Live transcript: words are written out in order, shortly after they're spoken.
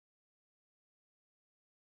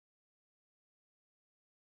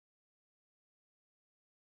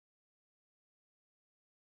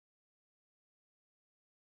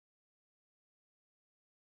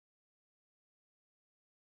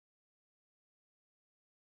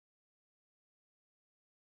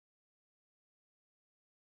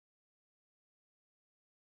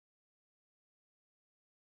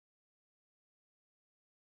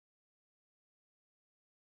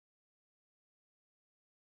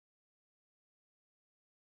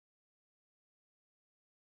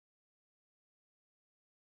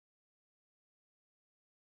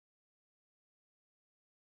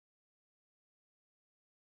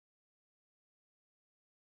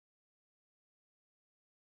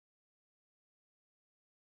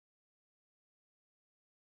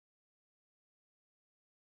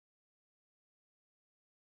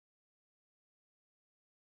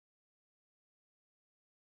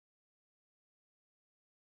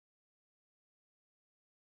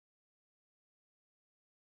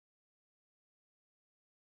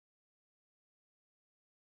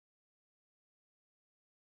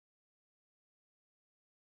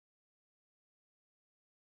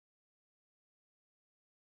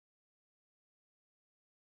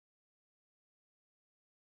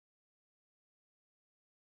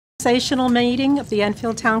Organizational meeting of the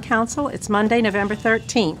Enfield Town Council. It's Monday, November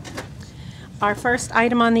 13th. Our first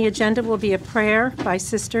item on the agenda will be a prayer by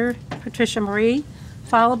Sister Patricia Marie,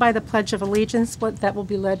 followed by the Pledge of Allegiance that will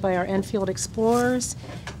be led by our Enfield Explorers,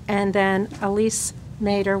 and then Elise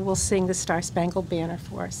Mader will sing the Star Spangled Banner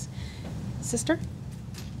for us. Sister?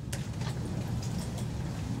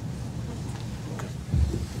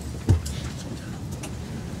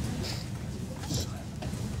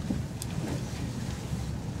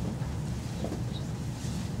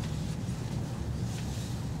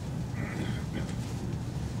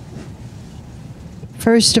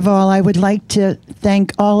 First of all, I would like to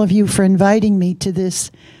thank all of you for inviting me to this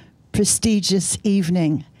prestigious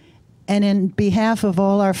evening. And in behalf of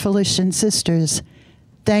all our Felician sisters,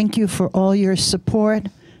 thank you for all your support,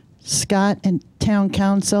 Scott and Town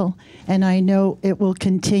Council, and I know it will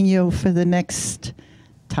continue for the next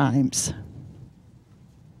times.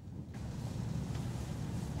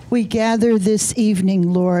 We gather this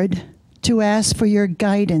evening, Lord, to ask for your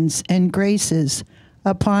guidance and graces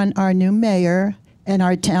upon our new mayor and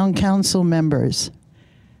our town council members.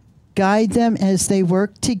 Guide them as they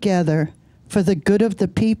work together for the good of the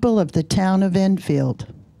people of the town of Enfield.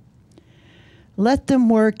 Let them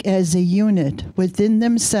work as a unit within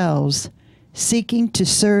themselves, seeking to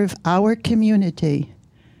serve our community,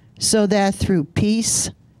 so that through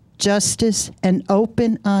peace, justice, and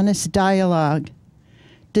open, honest dialogue,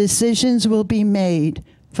 decisions will be made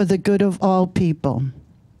for the good of all people.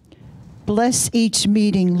 Bless each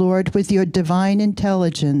meeting, Lord, with your divine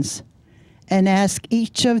intelligence, and ask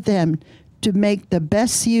each of them to make the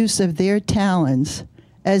best use of their talents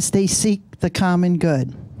as they seek the common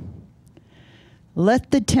good.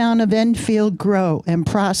 Let the town of Enfield grow and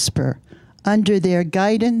prosper under their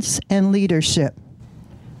guidance and leadership.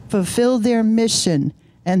 Fulfill their mission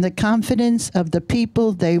and the confidence of the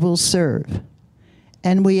people they will serve.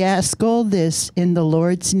 And we ask all this in the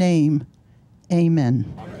Lord's name.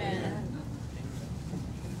 Amen. Amen.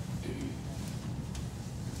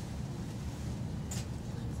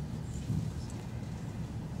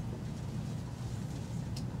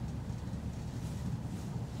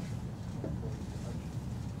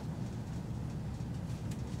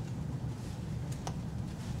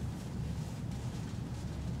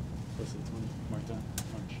 Close to 20. Mark down.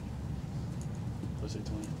 March. Close to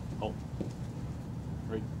 20. Halt.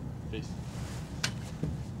 Right. Face.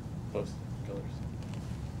 Post. Colors.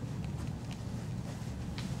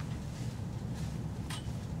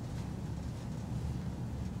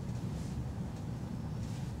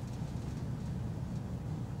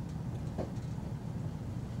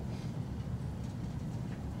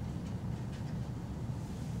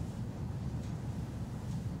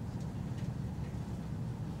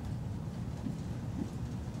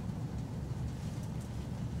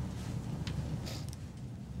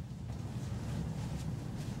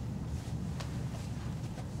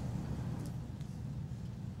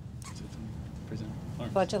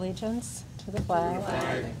 Pledge allegiance to the flag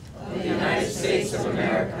of the United States of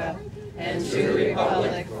America and to the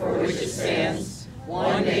republic for which it stands,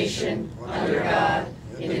 one nation, under God,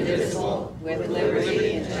 indivisible, with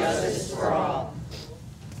liberty and justice for all.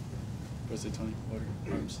 Press it, Tony. Order.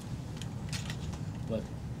 Arms. Left.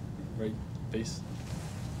 Right. Face.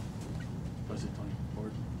 Press it, Tony.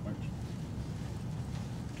 Forward. March.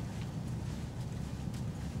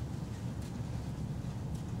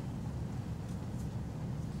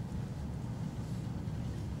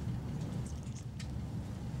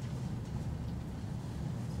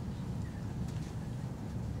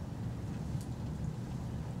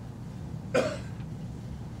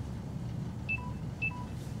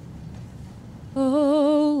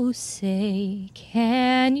 Oh, say,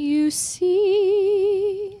 can you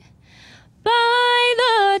see by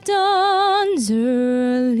the dawn's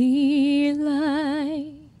early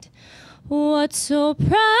light what so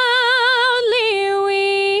proudly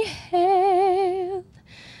we hailed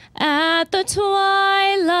at the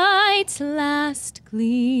twilight's last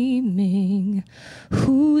gleaming,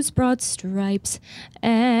 whose broad stripes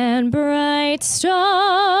and bright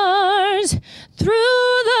stars through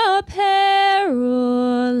the perilous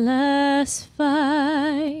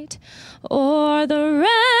fight o'er the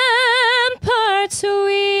ramparts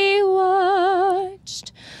we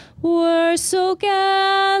watched were so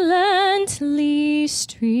gallantly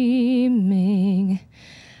streaming,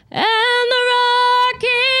 and the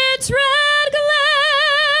rocket's red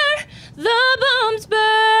glare, the bombs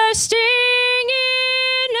bursting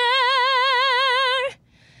in air,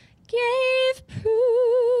 gave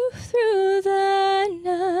proof through the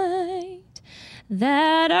night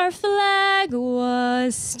that our flag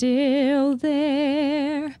was still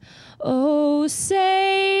there. Oh,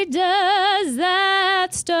 say does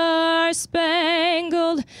that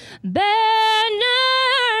star-spangled banner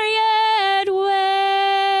yet wave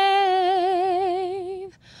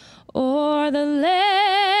o'er the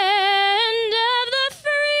land of the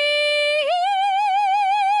free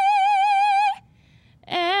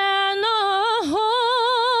and the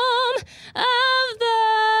home of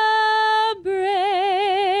the brave?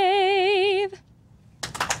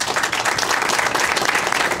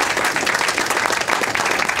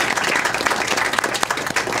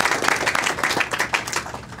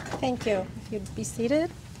 Thank you. If you'd be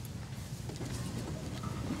seated.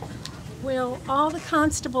 Will all the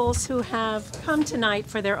constables who have come tonight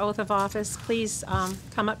for their oath of office please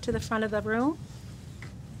come up to the front of the room?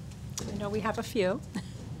 I know we have a few.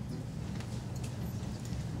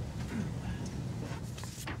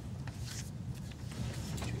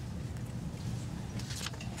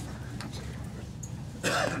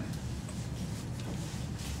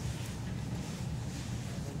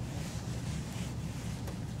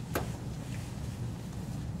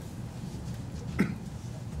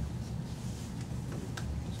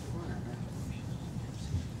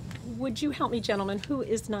 Would you help me, gentlemen? Who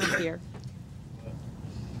is not here?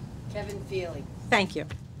 Kevin Feely. Thank you.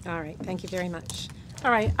 All right, thank you very much.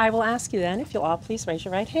 All right, I will ask you then, if you'll all please raise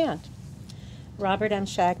your right hand. Robert M.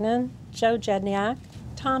 Shagnon, Joe Jedniak,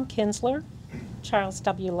 Tom Kinsler, Charles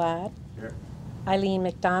W. Ladd, Eileen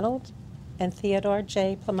McDonald, and Theodore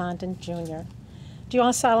J. Plamondon, Jr. Do you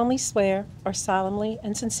all solemnly swear or solemnly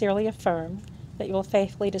and sincerely affirm that you will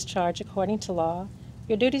faithfully discharge according to law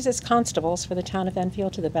your duties as constables for the town of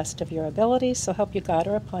Enfield to the best of your abilities, so help you God,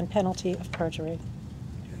 or upon penalty of perjury?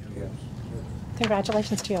 Yes.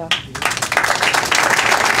 Congratulations to you all.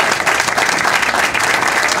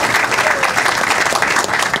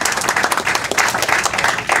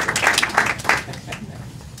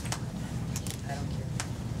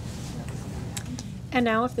 And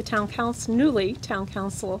now if the town council, newly town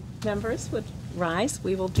council members would rise,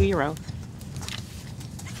 we will do your oath.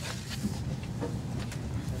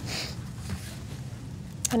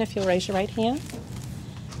 And if you'll raise your right hand.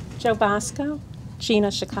 Joe Bosco, Gina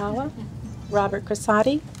Shikala, Robert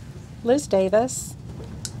Crisati, Liz Davis,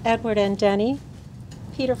 Edward N. Denny,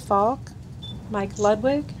 Peter Falk, Mike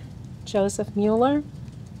Ludwig, Joseph Mueller,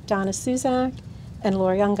 Donna Suzak, and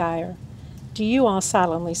Lori Ungeier. Do you all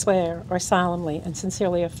solemnly swear or solemnly and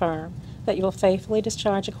sincerely affirm that you will faithfully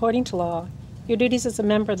discharge according to law your duties as a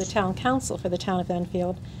member of the town council for the town of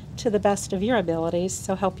Enfield to the best of your abilities,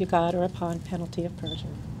 so help you God, or upon penalty of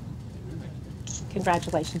perjury?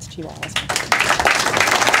 Congratulations to you all.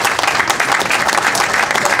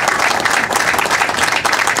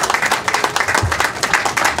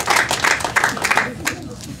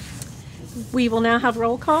 We will now have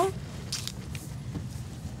roll call.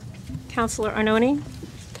 Councilor Arnone.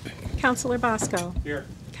 Councilor Bosco. Here.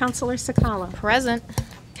 Councilor Sakala. Present.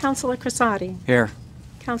 Councilor Crisati. Here.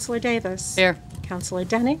 Councilor Davis. Here. Councilor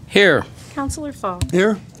Denny. Here. Councilor Falk.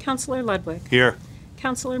 Here. Councilor Ludwig. Here.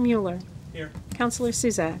 Councilor Mueller. Here. Councilor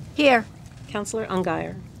Suzak. Here. Councilor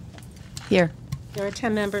Ungeier. Here. There are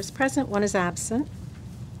 10 members present, one is absent.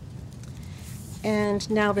 And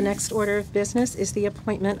now the next order of business is the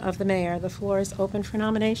appointment of the mayor. The floor is open for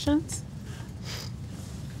nominations.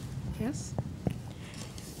 Yes?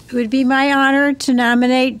 It would be my honor to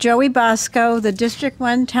nominate Joey Bosco, the District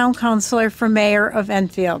 1 Town Councilor, for Mayor of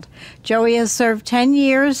Enfield. Joey has served 10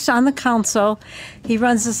 years on the council. He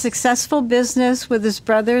runs a successful business with his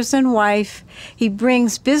brothers and wife. He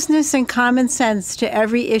brings business and common sense to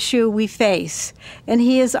every issue we face. And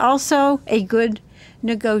he is also a good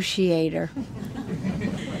negotiator.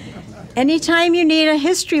 Anytime you need a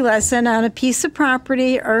history lesson on a piece of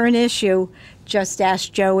property or an issue, just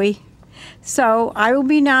ask Joey. So I will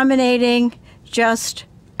be nominating just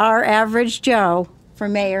our average Joe for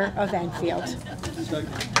mayor of Enfield.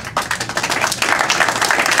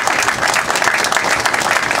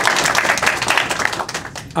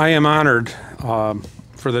 I am honored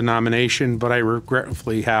for the nomination, but I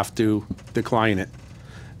regretfully have to decline it.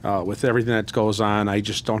 With everything that goes on, I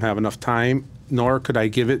just don't have enough time, nor could I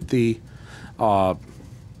give it the time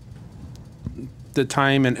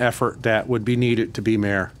and effort that would be needed to be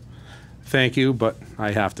mayor. Thank you, but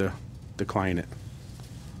I have to decline it.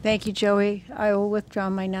 Thank you, Joey. I will withdraw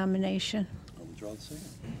my nomination. I'll withdraw the second.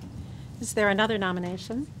 Is there another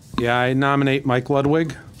nomination? Yeah, I nominate Mike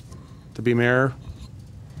Ludwig to be mayor.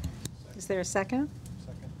 Is there a second?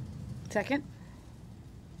 Second?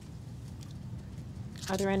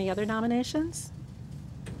 Are there any other nominations?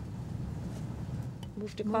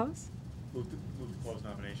 Move to close? Move to close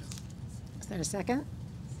nominations. Is there a second?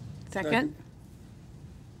 Second?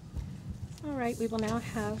 All right, we will now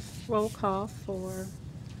have roll call for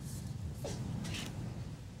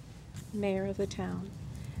mayor of the town.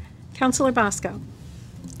 Councilor Bosco.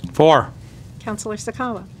 4. Councilor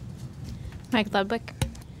Sakala. Mike Ludwig.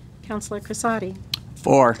 Councilor Crisati.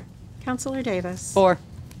 4. Councilor Davis. 4.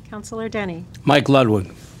 Councilor Denny. Mike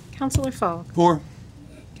Ludwig. Councilor Falk. 4.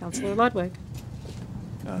 Councilor Ludwig.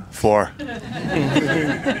 4.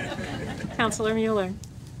 Councilor Mueller.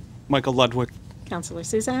 Michael Ludwig. Councilor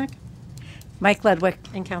Suzak. Mike Ludwig.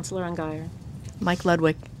 And Councilor Ungary. Mike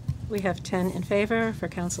Ludwig. We have 10 in favor for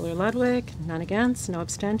Councilor Ludwig, none against, no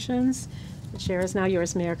abstentions. The chair is now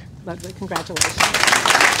yours, Mayor Ludwig. Congratulations.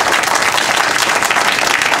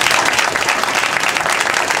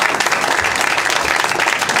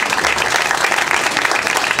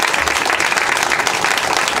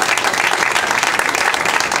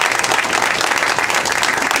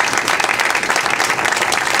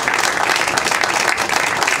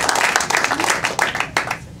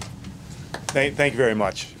 Thank you very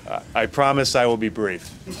much. I promise I will be brief.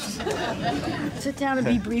 Sit down and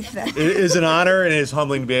be brief then. It is an honor and it is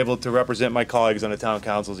humbling to be able to represent my colleagues on the town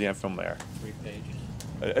council as the Enfield mayor. 3 pages.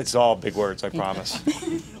 It's all big words, I promise.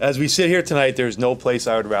 As we sit here tonight, there's no place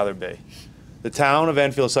I would rather be. The town of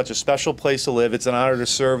Enfield is such a special place to live. It's an honor to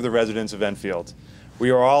serve the residents of Enfield. We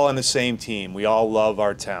are all on the same team. We all love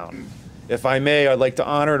our town. If I may, I'd like to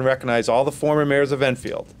honor and recognize all the former mayors of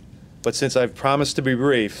Enfield. But since I've promised to be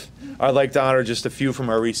brief, I'd like to honor just a few from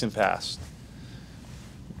our recent past.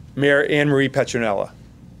 Mayor Anne Marie Petronella,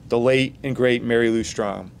 the late and great Mary Lou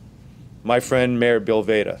Strom, my friend Mayor Bill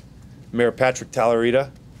Veda, Mayor Patrick Tallarita,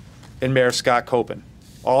 and Mayor Scott Copen.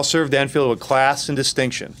 All served Enfield with class and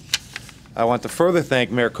distinction. I want to further thank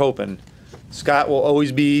Mayor Copen. Scott will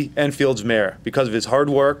always be Enfield's mayor because of his hard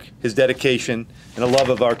work, his dedication, and the love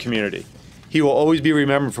of our community. He will always be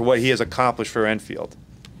remembered for what he has accomplished for Enfield.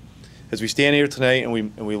 As we stand here tonight and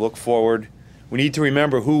we look forward, we need to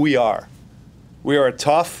remember who we are. We are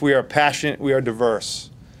tough, we are passionate, we are diverse.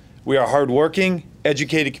 We are a hardworking,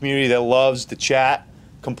 educated community that loves to chat,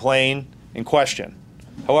 complain, and question.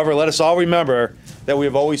 However, let us all remember that we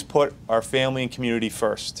have always put our family and community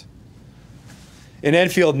first. In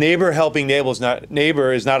Enfield, neighbor helping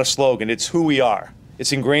neighbor is not a slogan, it's who we are.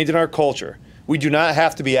 It's ingrained in our culture. We do not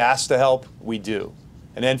have to be asked to help, we do.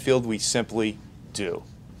 In Enfield, we simply do.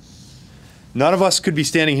 None of us could be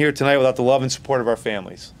standing here tonight without the love and support of our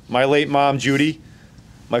families. My late mom, Judy,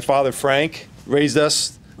 my father, Frank, raised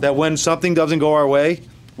us that when something doesn't go our way,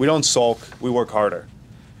 we don't sulk, we work harder.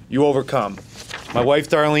 You overcome. My wife,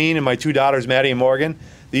 Darlene, and my 2 daughters, Maddie and Morgan,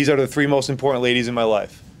 these are the 3 most important ladies in my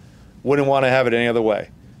life. Wouldn't want to have it any other way.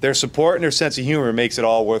 Their support and their sense of humor makes it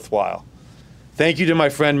all worthwhile. Thank you to my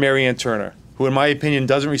friend, Mary Ann Turner, who in my opinion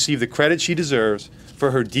doesn't receive the credit she deserves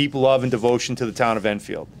for her deep love and devotion to the town of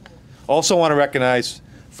Enfield. Also want to recognize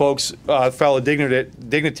folks, fellow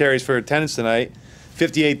dignitaries for attendance tonight.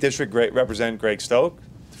 58th District Representative Greg Stoke,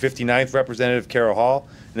 59th Representative Carol Hall,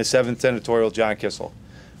 and the 7th Senatorial John Kissel.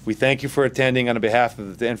 We thank you for attending on behalf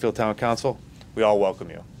of the Enfield Town Council. We all welcome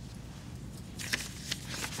you.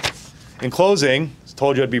 In closing, as I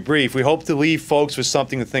told you I'd be brief, we hope to leave folks with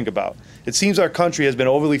something to think about. It seems our country has been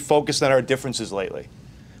overly focused on our differences lately.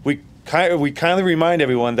 We kindly remind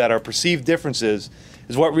everyone that our perceived differences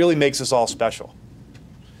is what really makes us all special.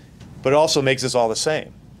 But it also makes us all the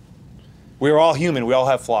same. We are all human, we all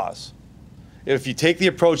have flaws. If you take the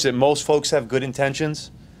approach that most folks have good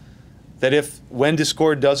intentions, that when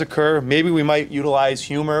discord does occur, maybe we might utilize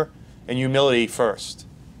humor and humility first.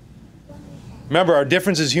 Remember, our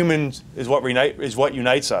difference as humans is what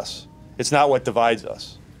unites us. It's not what divides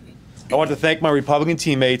us. I want to thank my Republican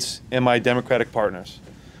teammates and my Democratic partners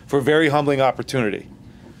for a very humbling opportunity.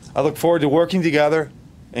 I look forward to working together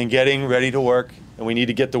and getting ready to work, and we need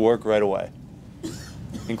to get to work right away.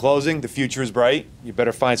 In closing, the future is bright. You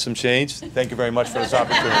better find some change. Thank you very much for this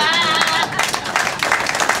opportunity.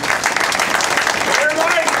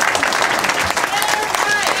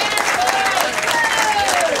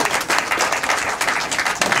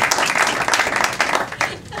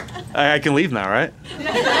 I can leave now, right?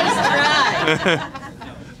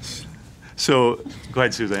 So, go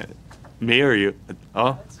ahead, Suzanne. Me or you?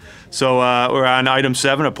 Oh. So we're on item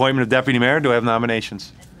 7, appointment of deputy mayor. Do I have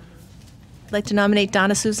nominations? I'd like to nominate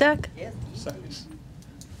Donna Suzak.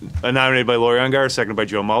 Nominated by Lori Ungar, seconded by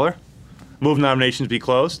Joe Muller. Move nominations be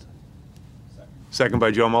closed. Second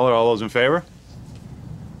by Joe Muller. All those in favor?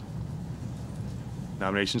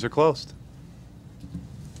 Nominations are closed.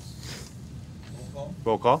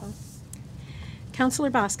 Roll call. Councilor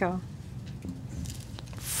Bosco.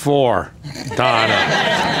 4. Donna.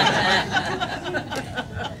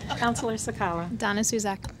 Councilor Sakala. Donna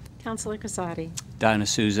Suzak. Counselor Casati. Donna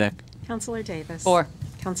Suzak. Counselor Davis. 4.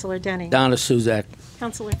 Counselor Denny. Donna Suzak.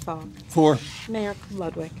 Counselor Falk. 4. Mayor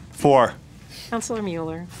Ludwig. 4. Counselor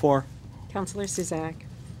Mueller. 4. Counselor Suzak.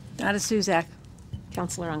 Donna Suzak.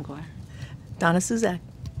 Counselor Ungary. Donna Suzak.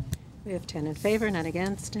 We have 10 in favor, none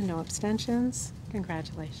against, and no abstentions.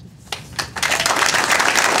 Congratulations.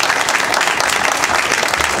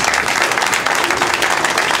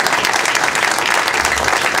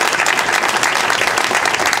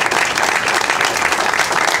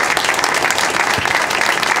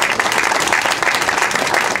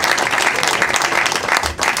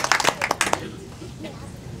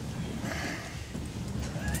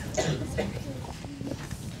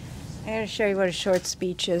 I gotta show you what a short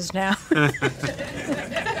speech is now.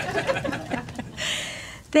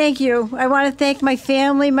 Thank you. I want to thank my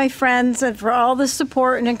family, my friends, and for all the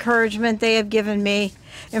support and encouragement they have given me,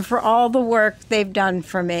 and for all the work they've done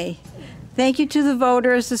for me. Thank you to the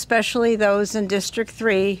voters, especially those in District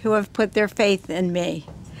 3 who have put their faith in me.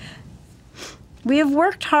 We have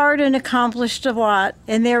worked hard and accomplished a lot,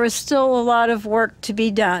 and there is still a lot of work to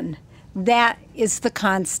be done. That is the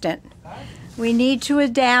constant. We need to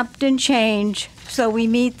adapt and change so we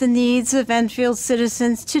meet the needs of Enfield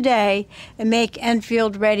citizens today and make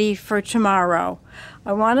Enfield ready for tomorrow.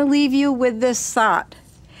 I want to leave you with this thought.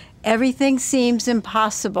 Everything seems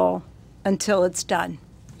impossible until it's done.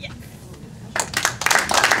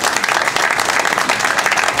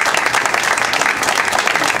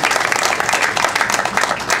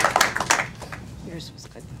 Yours was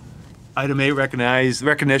good. Item 8,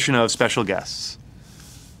 recognition of special guests.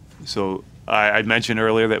 So I mentioned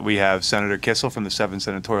earlier that we have Senator Kissel from the 7th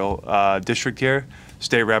Senatorial District here,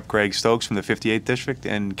 State Rep Greg Stokes from the 58th District,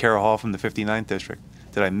 and Carol Hall from the 59th District.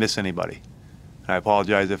 Did I miss anybody? I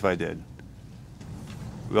apologize if I did.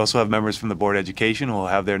 We also have members from the Board of Education who will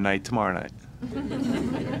have their night tomorrow night.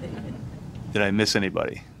 Did I miss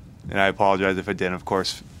anybody? And I apologize if I did. And of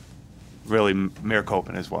course, really Mayor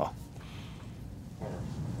Copen as well.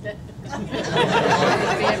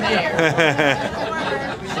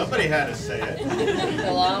 Somebody had to say it.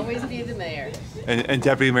 He'll always be the mayor. And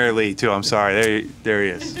Deputy Mayor Lee, too. I'm sorry. There he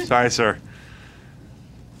is. Sorry, sir.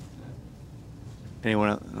 Anyone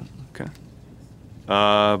else? Okay.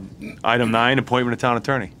 Item 9, appointment of town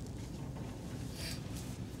attorney.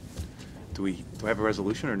 Do I have a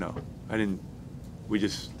resolution or no? I didn't. We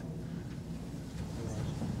just.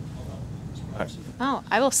 Oh,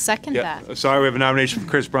 I will second that. Sorry, we have a nomination from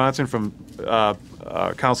Chris Bronson from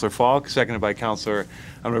Councilor Falk, seconded by Councilor,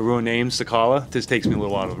 I'm going to ruin names, Sakala. This takes me a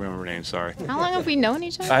little while to remember names, sorry. How long have we known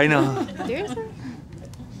each other? I know. Seriously?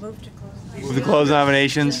 Move to close. Move to close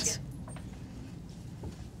nominations.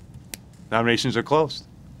 Nominations are closed.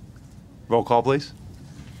 Roll call, please.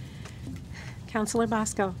 Counselor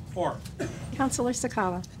Bosco. 4. Counselor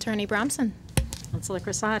Sakala. Attorney Bromson. Counselor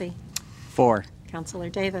Crissati. 4. Counselor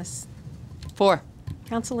Davis. 4.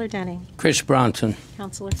 Counselor Denny. Chris Bronson.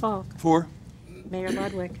 Counselor Falk. 4. Mayor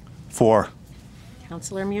Ludwig. 4.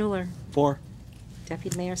 Counselor Mueller. 4.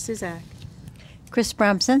 Deputy Mayor Suzak. Chris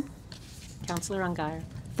Bromson. Counselor Ungary.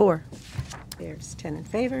 4. There's 10 in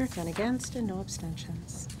favor, none against, and no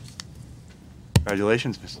abstentions.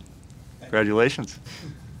 Congratulations, Miss. Congratulations.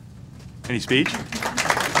 Any speech?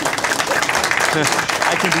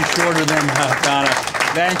 I can be shorter than Donna.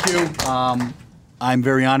 Thank you. I'm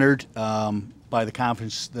very honored by the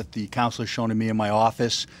confidence that the council has shown in me in my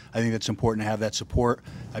office. I think it's important to have that support.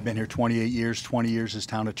 I've been here 28 years, 20 years as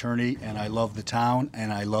town attorney, and I love the town,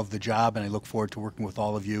 and I love the job, and I look forward to working with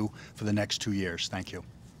all of you for the next 2 years. Thank you.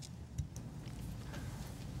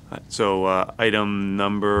 So item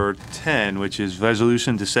number 10, which is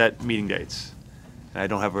resolution to set meeting dates. I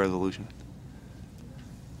don't have a resolution.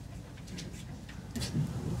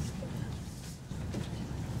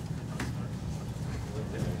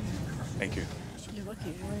 Thank you. You're lucky.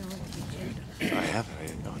 You only wrote the agenda. I have it. I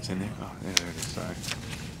didn't know it's in there. Oh, there it is. Sorry.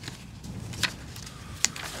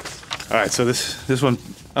 All right, so this one,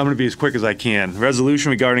 I'm going to be as quick as I can.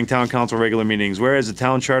 Resolution regarding town council regular meetings. Whereas the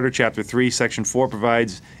town charter, chapter 3, section 4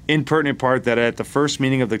 provides in pertinent part that at the first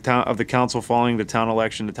meeting of the council following the town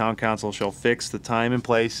election, the town council shall fix the time and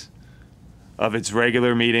place of its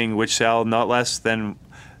regular meeting, which shall not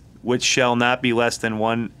be less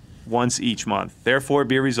than once each month. Therefore,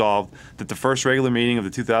 be resolved that the first regular meeting of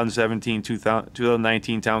the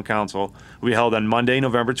 2017-2019 Town Council will be held on Monday,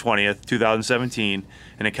 November 20th, 2017,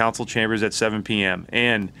 in the council chambers at 7 p.m.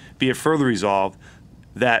 And be it further resolved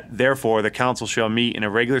that, therefore, the council shall meet in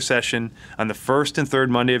a regular session on the first and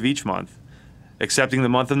third Monday of each month, excepting the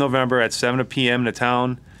month of November at 7 p.m. in the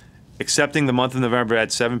town accepting the month of November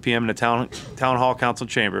at 7 p.m. in the Town Hall Council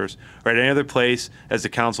chambers or at any other place as the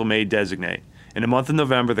council may designate. In the month of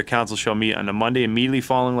November, the council shall meet on the Monday immediately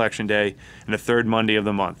following Election Day and the third Monday of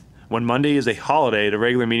the month. When Monday is a holiday, the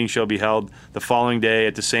regular meeting shall be held the following day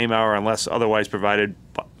at the same hour unless otherwise provided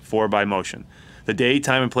for by motion. The day,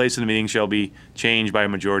 time, and place of the meeting shall be changed by a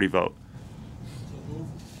majority vote.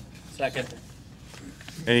 Second.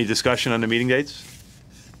 Any discussion on the meeting dates?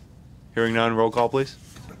 Hearing none, roll call, please.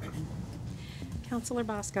 Counselor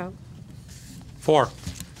Bosco. 4.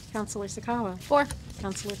 Counselor Sakala. 4.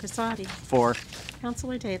 Counselor Crissati. 4.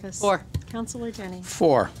 Counselor Davis. 4. Counselor Denny.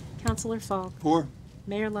 4. Counselor Falk. 4.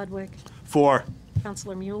 Mayor Ludwig. 4.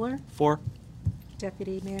 Counselor Mueller. 4.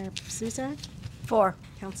 Deputy Mayor Suzak. 4.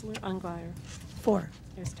 Counselor Ungary. 4.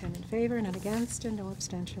 There's 10 in favor, none against, and no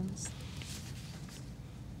abstentions.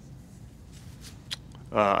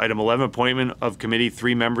 Item 11, appointment of committee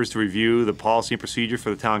 3 members to review the policy and procedure for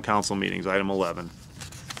the town council meetings. Item 11.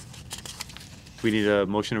 We need a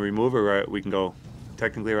motion to remove, or we can go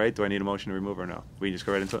technically, right? Do I need a motion to remove or no? We can just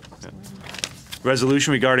go right into it? Yeah.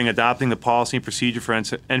 Resolution regarding adopting the policy and procedure for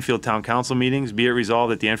Enfield Town Council meetings. Be it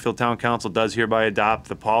resolved that the Enfield Town Council does hereby adopt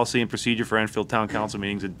the policy and procedure for Enfield Town Council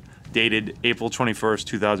meetings dated April 21st,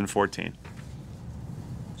 2014.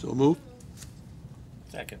 So move.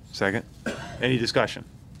 Second. Second. Any discussion?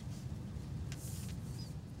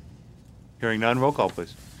 Hearing none, roll call,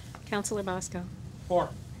 please. Counselor Bosco. 4.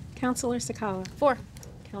 Counselor Sakala. 4.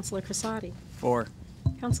 Counselor Crissati. 4.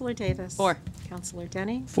 Counselor Davis. 4. Counselor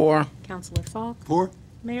Denny. 4. Counselor Falk. 4.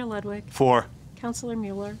 Mayor Ludwig. 4. Counselor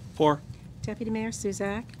Mueller. 4. Deputy Mayor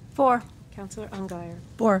Suzak. 4. Counselor Ungary.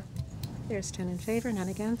 4. There's 10 in favor, none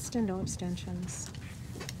against, and no abstentions.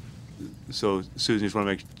 So Susan, just want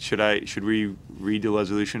to make, should we read the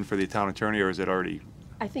resolution for the town attorney, or is it already?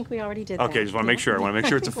 I think we already did that. Okay, just want to make sure. I want to make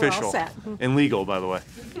sure it's I think we're official. all set. And legal, by the way.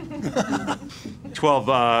 12,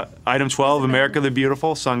 item 12, America the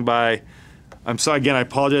Beautiful, sung by, I'm sorry, again, I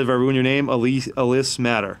apologize if I ruined your name, Elise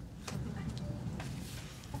Matter.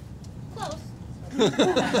 Close.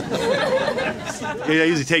 It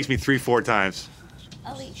usually takes me 3-4 times.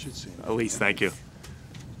 Elise. Elise, thank you.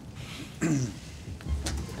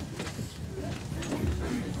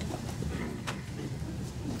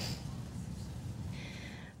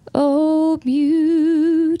 Oh,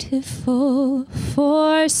 beautiful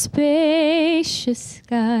for spacious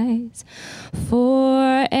skies,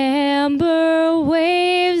 for amber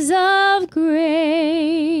waves of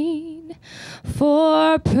grain,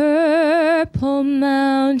 for purple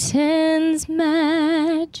mountains,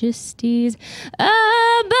 majesties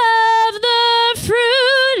above the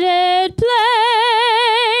fruited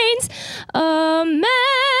plains. America,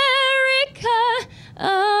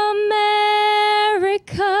 America,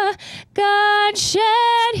 God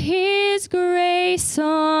shed his grace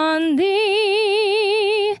on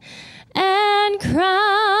thee, and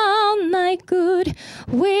crown thy good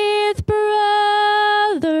with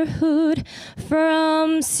brotherhood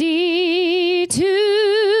from sea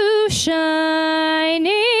to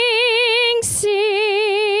shining sea.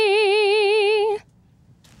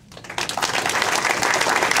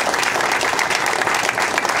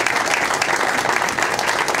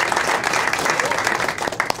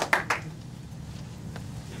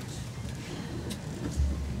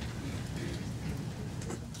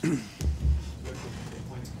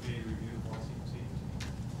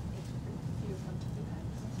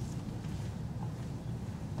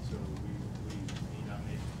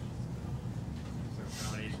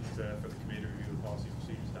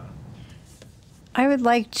 I would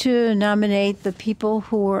like to nominate the people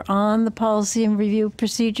who were on the policy and review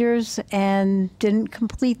procedures and didn't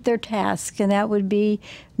complete their task, and that would be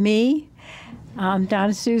me, Donna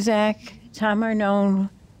Suzak, Tom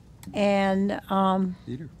Arnone, and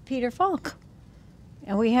Peter Falk.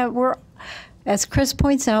 And we're, as Chris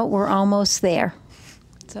points out, we're almost there.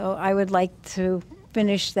 So I would like to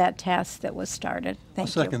finish that task that was started. Thank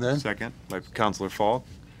you. Second that. Second, by Councilor Falk.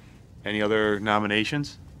 Any other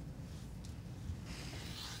nominations?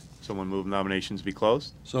 Someone move nominations be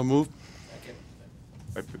closed? So move.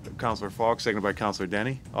 By Councilor Falk, seconded by Councilor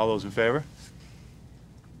Denny. All those in favor?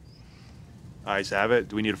 Ayes have it.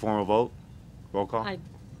 Do we need a formal vote? Roll call?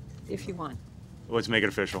 If you want. Let's make it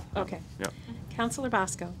official. Okay. Yep. Counselor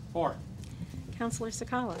Bosco. 4. Counselor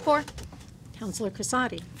Sakala. 4. Counselor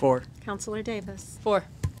Crissati. 4. Counselor Davis. 4.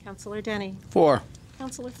 Counselor Denny. 4.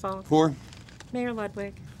 Counselor Falk. 4. Mayor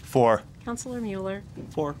Ludwig. 4. Counselor Mueller.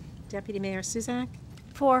 4. Deputy Mayor Suzak.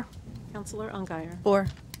 4. Counselor Ungary. 4.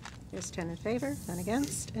 There's 10 in favor, none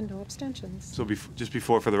against, and no abstentions. So just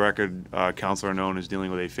before, for the record, Councilor Known is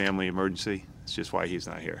dealing with a family emergency. It's just why he's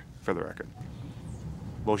not here, for the record.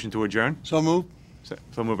 Motion to adjourn? So moved.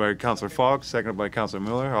 So moved by Counselor Falk, seconded by Counselor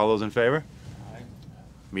Miller. All those in favor?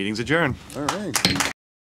 Meeting's adjourned. All right.